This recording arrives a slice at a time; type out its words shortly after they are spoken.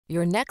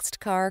Your next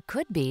car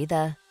could be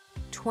the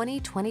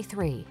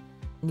 2023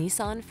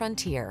 Nissan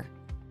Frontier.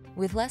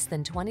 With less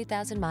than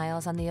 20,000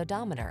 miles on the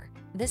odometer,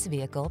 this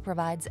vehicle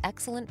provides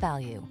excellent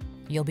value.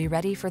 You'll be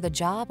ready for the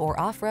job or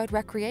off-road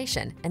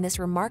recreation in this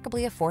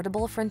remarkably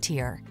affordable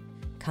Frontier.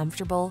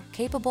 Comfortable,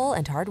 capable,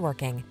 and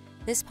hardworking,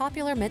 this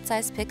popular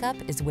midsize pickup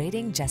is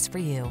waiting just for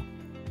you.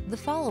 The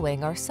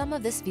following are some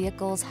of this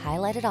vehicle's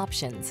highlighted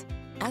options: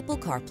 Apple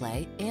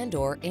CarPlay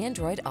and/or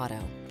Android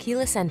Auto,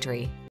 keyless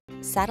entry,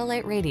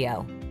 satellite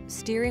radio,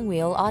 steering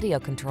wheel audio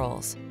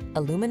controls,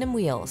 aluminum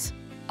wheels,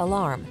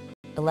 alarm,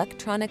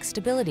 electronic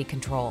stability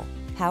control,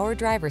 power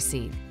driver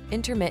seat,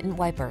 intermittent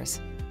wipers,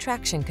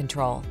 traction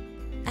control.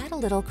 Add a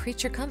little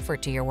creature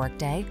comfort to your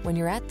workday when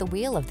you're at the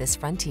wheel of this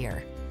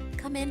Frontier.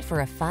 Come in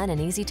for a fun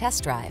and easy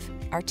test drive.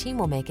 Our team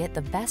will make it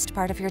the best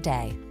part of your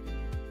day.